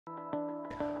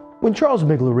When Charles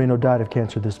Migliorino died of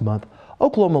cancer this month,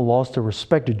 Oklahoma lost a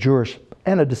respected jurist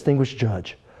and a distinguished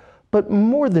judge. But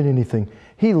more than anything,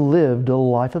 he lived a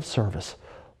life of service,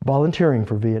 volunteering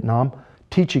for Vietnam,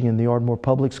 teaching in the Ardmore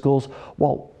public schools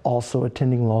while also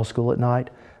attending law school at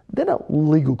night, then a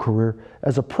legal career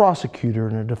as a prosecutor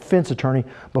and a defense attorney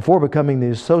before becoming the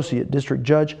associate district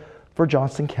judge for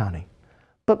Johnston County.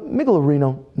 But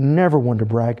Migliorino, never one to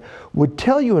brag, would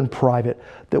tell you in private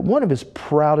that one of his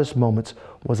proudest moments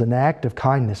was an act of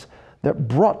kindness that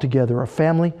brought together a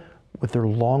family with their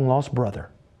long-lost brother.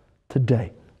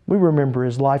 Today, we remember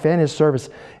his life and his service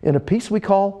in a piece we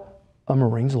call A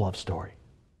Marine's Love Story.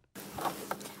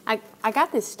 I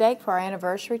got this steak for our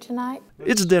anniversary tonight.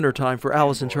 It's dinner time for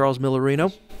Alice and Charles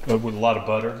Migliorino. With a lot of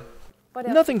butter.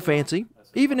 Nothing fancy,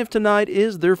 even if tonight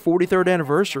is their 43rd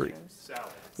anniversary.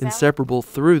 Inseparable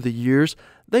through the years,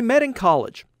 they met in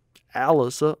college.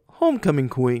 Alice, a homecoming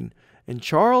queen, and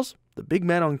Charles, the big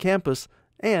man on campus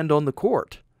and on the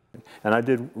court. And I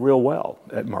did real well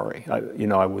at Murray.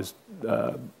 I was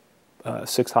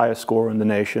sixth highest scorer in the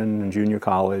nation in junior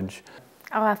college.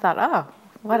 Oh, I thought, oh,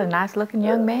 what a nice looking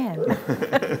young man.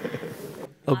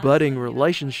 A budding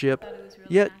relationship,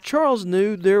 yet Charles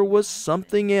knew there was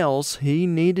something else he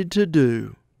needed to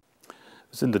do. I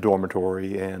was in the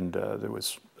dormitory, and there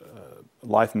was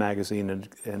Life magazine,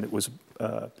 and it was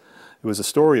a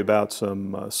story about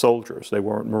some soldiers. They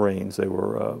weren't Marines, they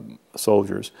were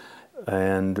soldiers.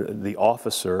 And the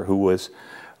officer, who was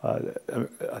a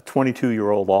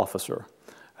 22-year-old officer,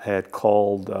 had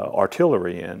called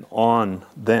artillery in on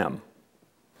them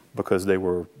because they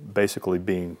were basically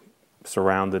being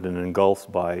surrounded and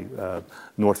engulfed by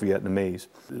North Vietnamese.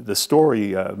 The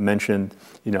story mentioned,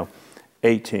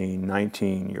 18,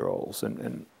 19-year-olds,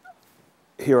 and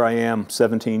here I am,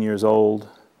 17 years old,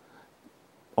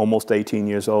 almost 18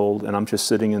 years old, and I'm just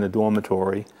sitting in the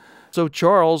dormitory. So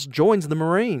Charles joins the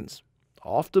Marines,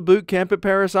 off to boot camp at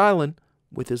Parris Island,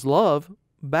 with his love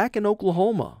back in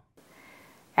Oklahoma.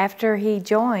 After he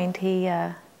joined, he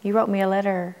wrote me a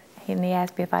letter, and he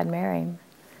asked me if I'd marry him.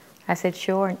 I said,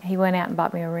 sure, and he went out and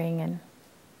bought me a ring, and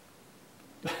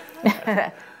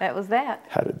that was that.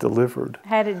 Had it delivered.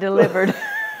 Had it delivered.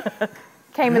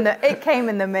 It came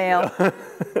in the mail.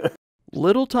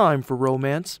 Little time for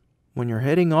romance when you're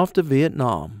heading off to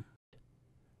Vietnam.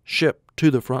 Shipped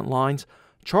to the front lines,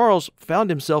 Charles found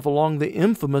himself along the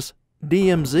infamous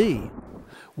DMZ.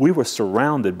 We were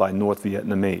surrounded by North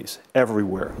Vietnamese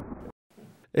everywhere.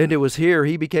 And it was here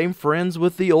he became friends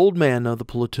with the old man of the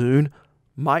platoon,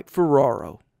 Mike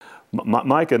Ferraro.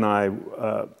 Mike and I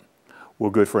were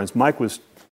good friends. Mike was,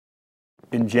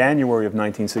 in January of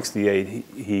 1968,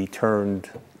 he turned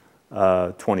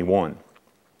 21.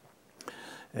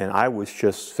 And I was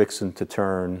just fixing to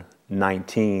turn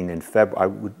 19 in February. I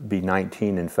would be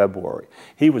 19 in February.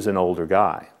 He was an older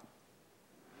guy.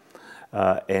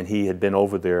 And he had been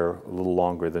over there a little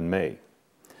longer than me.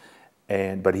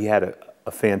 But he had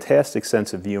a fantastic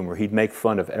sense of humor. He'd make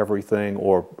fun of everything,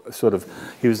 or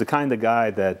he was the kind of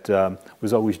guy that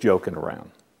was always joking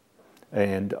around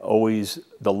and always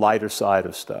the lighter side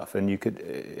of stuff. And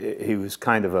he was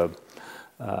kind of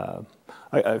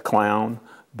a clown,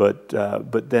 but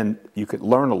then you could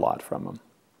learn a lot from him.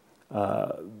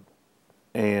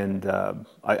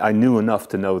 I knew enough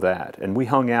to know that. And we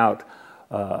hung out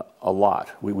a lot.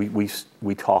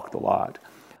 We talked a lot.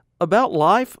 About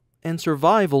life and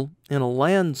survival in a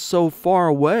land so far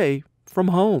away from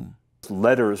home.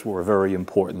 Letters were very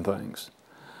important things.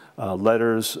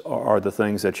 Letters are the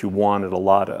things that you wanted a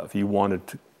lot of. You wanted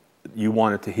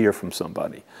to hear from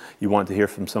somebody. You wanted to hear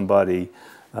from somebody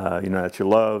that you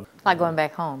love. Like going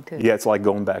back home, too. Yeah, it's like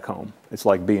going back home. It's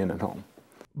like being at home.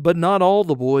 But not all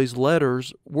the boys'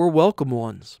 letters were welcome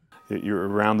ones. You're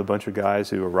around a bunch of guys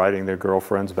who are writing their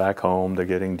girlfriends back home. They're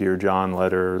getting Dear John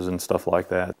letters and stuff like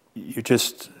that. You're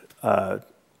just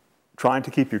trying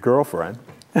to keep your girlfriend.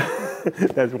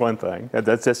 That's one thing.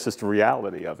 That's just the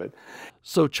reality of it.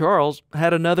 So Charles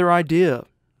had another idea.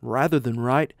 Rather than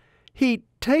write, he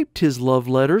taped his love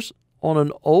letters on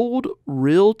an old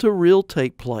reel-to-reel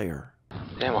tape player.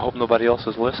 Damn, I hope nobody else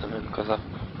is listening, because I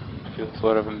feel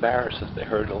sort of embarrassed if they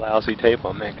heard the lousy tape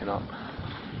I'm making up.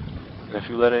 And if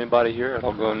you let anybody hear it,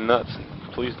 I'll go nuts.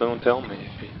 Please don't tell me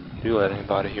if you do let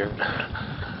anybody hear it.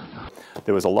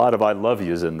 There was a lot of I love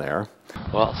yous in there.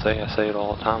 Well, I say it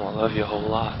all the time. I love you a whole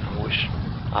lot. I wish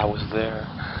I was there.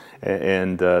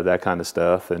 And that kind of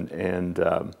stuff. And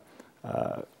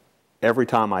every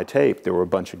time I taped, there were a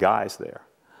bunch of guys there.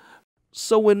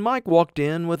 So when Mike walked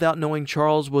in without knowing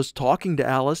Charles was talking to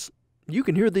Alice, you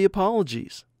can hear the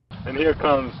apologies. And here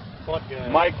comes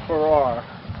Mike Farrar.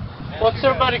 What's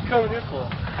everybody coming here for?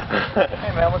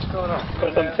 Hey man, what's going on?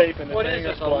 Because I'm taping the What thing. is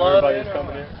That's this, a why love everybody's in or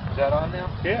coming what? here. Is that on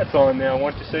now? Yeah, it's on now. I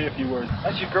want you to say a few words.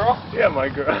 That's your girl? Yeah, my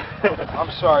girl.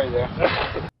 I'm sorry there.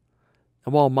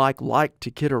 And while Mike liked to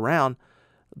kid around,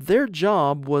 their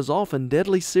job was often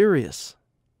deadly serious.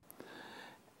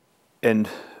 And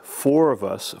 4 of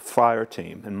us, fire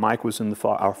team, and Mike was in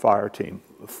our fire team,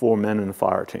 4 men in the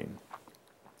fire team,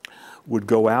 would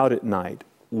go out at night,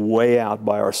 way out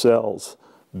by ourselves,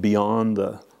 beyond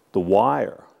the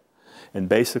wire. And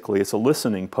basically, it's a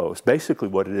listening post. Basically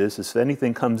what it is if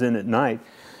anything comes in at night,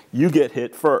 you get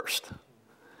hit first.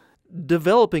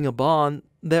 Developing a bond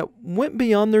that went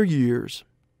beyond their years.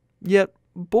 Yet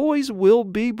boys will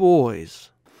be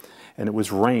boys. And it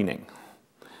was raining,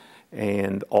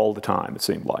 and all the time, it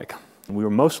seemed like. We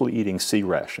were mostly eating sea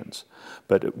rations,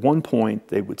 but at one point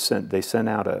they sent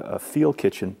out a field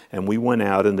kitchen, and we went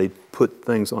out and they put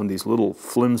things on these little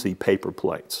flimsy paper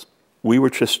plates. We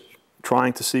were just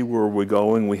trying to see where we're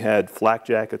going. We had flak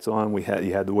jackets on. You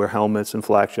had to wear helmets and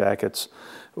flak jackets.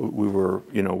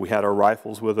 We had our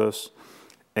rifles with us,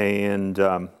 and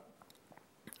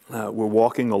we're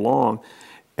walking along,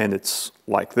 and it's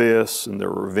like this, and there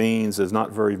are ravines. There's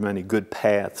not very many good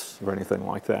paths or anything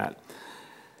like that.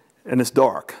 And it's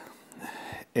dark,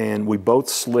 and we both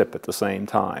slip at the same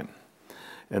time,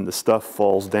 and the stuff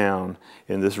falls down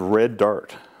in this red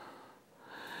dirt.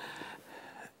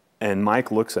 And Mike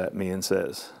looks at me and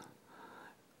says,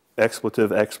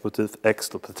 expletive, expletive,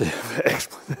 expletive,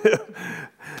 expletive.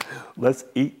 Let's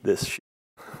eat this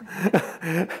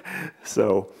shit.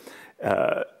 So,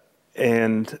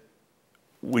 and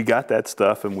we got that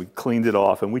stuff and we cleaned it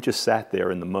off, and we just sat there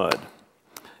in the mud.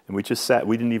 And we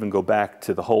didn't even go back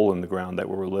to the hole in the ground that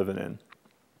we were living in.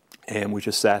 And we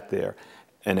just sat there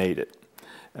and ate it.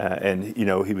 And,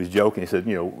 he was joking. He said,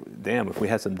 damn, if we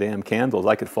had some damn candles,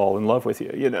 I could fall in love with you,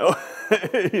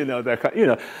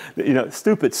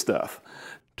 stupid stuff.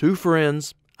 2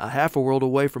 friends, a half a world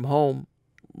away from home,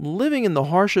 living in the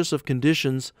harshest of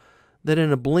conditions that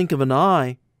in a blink of an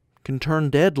eye can turn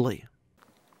deadly.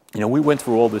 We went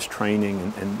through all this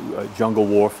training and jungle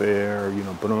warfare,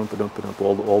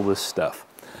 all this stuff.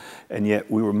 And yet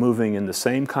we were moving in the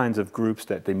same kinds of groups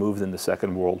that they moved in the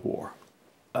Second World War.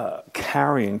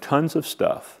 Carrying tons of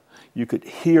stuff. You could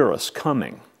hear us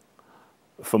coming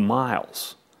for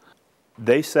miles.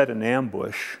 They set an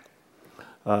ambush.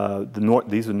 These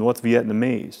are North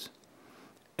Vietnamese.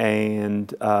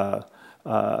 And on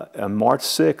March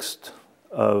 6th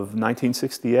of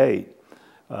 1968,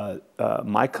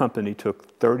 my company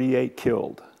took 38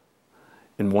 killed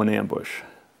in one ambush,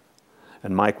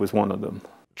 and Mike was one of them.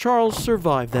 Charles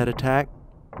survived that attack,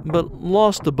 but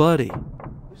lost a buddy.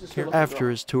 After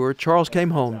his tour, Charles came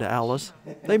home to Alice.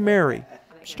 They marry,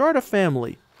 start a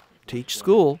family, teach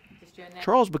school.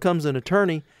 Charles becomes an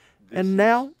attorney, and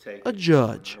now a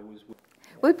judge.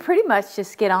 We pretty much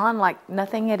just get on like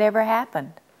nothing had ever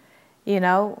happened.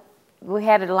 We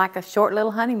had like a short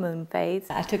little honeymoon phase.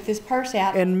 I took this purse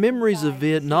out. And memories of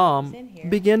Vietnam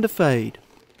began to fade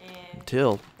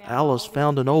until Alice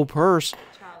found an old purse,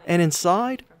 and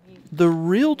inside, the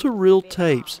reel-to-reel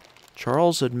tapes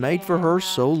Charles had made for her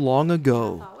so long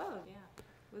ago.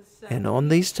 And on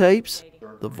these tapes,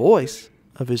 the voice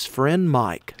of his friend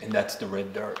Mike. And that's the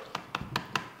red dirt.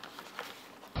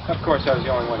 Of course, I was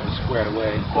the only one that was squared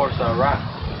away. Of course,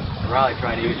 Riley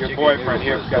tried to use Your boyfriend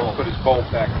here got to put his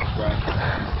bolt back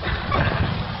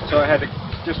right. So I had to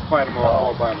just fight him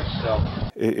all by myself.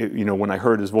 When I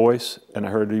heard his voice and I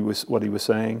heard what he was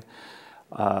saying,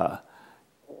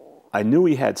 I knew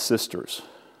he had sisters.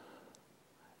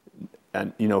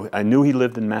 And, I knew he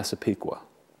lived in Massapequa.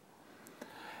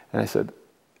 And I said,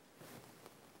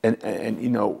 and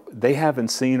they haven't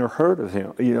seen or heard of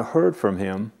him, heard from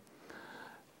him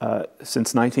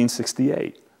since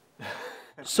 1968.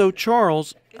 So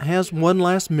Charles has one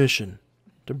last mission,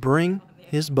 to bring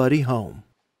his buddy home.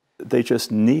 They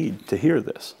just need to hear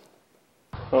this.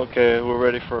 Okay, we're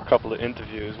ready for a couple of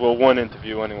interviews. Well, one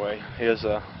interview anyway. Here's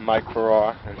Mike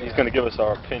Farrar, and he's going to give us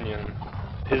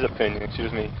his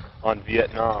opinion, on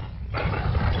Vietnam.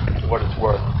 What it's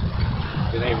worth.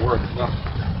 It ain't worth nothing.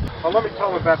 Well, let me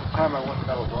tell him about the time I won the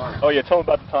Medal of Honor. Oh yeah, tell him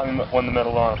about the time you won the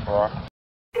Medal of Honor, Farrar.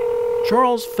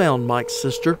 Charles found Mike's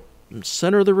sister and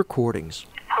sent her the recordings.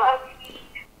 Hello?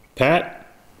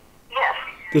 Pat? Yes.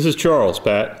 This is Charles,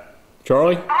 Pat.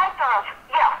 Charlie? Hi, Charles.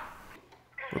 Yeah.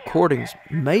 Recordings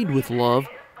made with love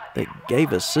that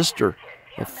gave his sister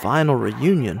a final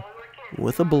reunion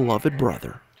with a beloved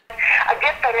brother. A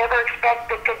gift I never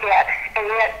expected to get, and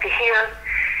yet to hear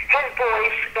his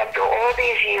voice after all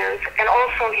these years, and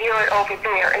also hear it over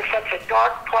there in such a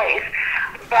dark place,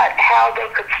 but how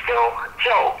they could still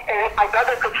joke, and my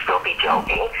brother could still be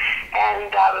joking,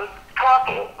 and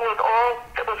talking with all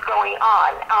that was going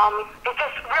on. It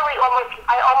just really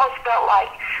I almost felt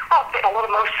like, well, a little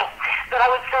emotional, that I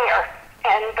was there,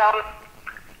 and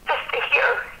just to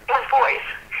hear his voice,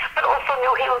 but also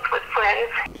knew he was with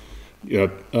friends. Yeah,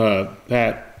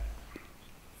 Pat,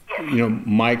 Yes. you know,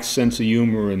 Mike's sense of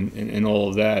humor and all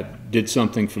of that did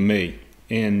something for me.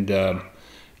 And,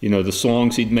 you know, the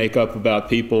songs he'd make up about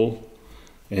people,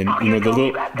 and, you know, the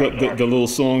little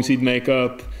songs he'd make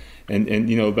up, and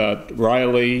you know, about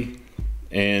Riley,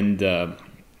 and those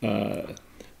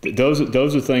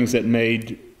are things that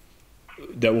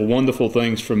were wonderful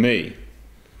things for me.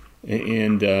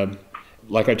 And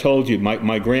like I told you,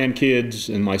 my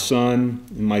grandkids and my son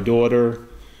and my daughter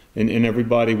and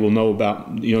everybody will know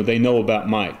about, you know, they know about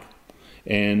Mike,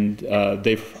 and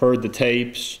they've heard the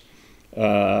tapes,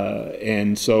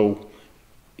 and so,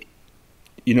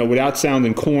 you know, without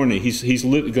sounding corny, he's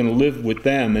going to live with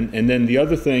them. And then the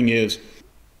other thing is,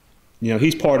 you know,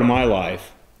 he's part of my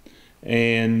life,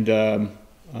 and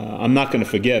I'm not going to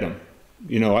forget him.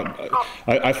 You know,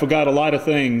 I forgot a lot of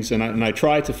things, and I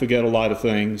tried to forget a lot of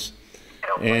things,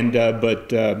 and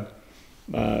but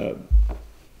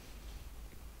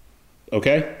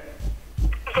okay.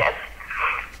 Yes.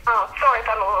 Sorry if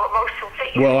I'm a little emotional.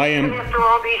 Well, I am. After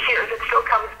all these years, it still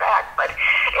comes back, but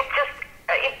it just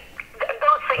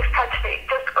those things touch me.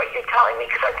 Just what you're telling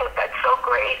me, because I think that's so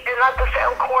great, and not to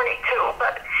sound corny too,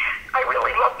 but I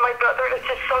really love my brother. And it's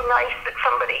just so nice that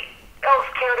somebody else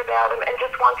cared about him and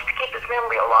just wants to keep his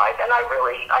memory alive, and I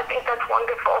think that's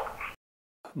wonderful.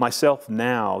 Myself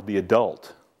now, the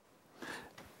adult,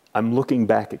 I'm looking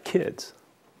back at kids.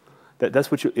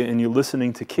 That's what and you're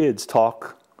listening to kids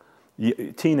talk,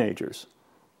 teenagers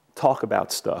talk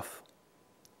about stuff,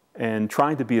 and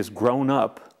trying to be as grown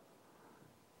up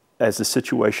as the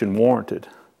situation warranted,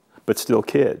 but still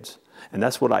kids. And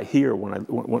that's what I hear when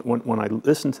I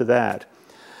listen to that,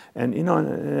 and you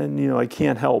know, I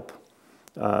can't help,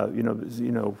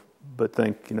 but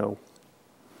think,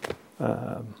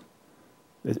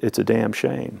 it's a damn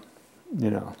shame,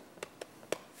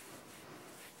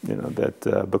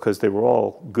 that because they were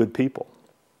all good people.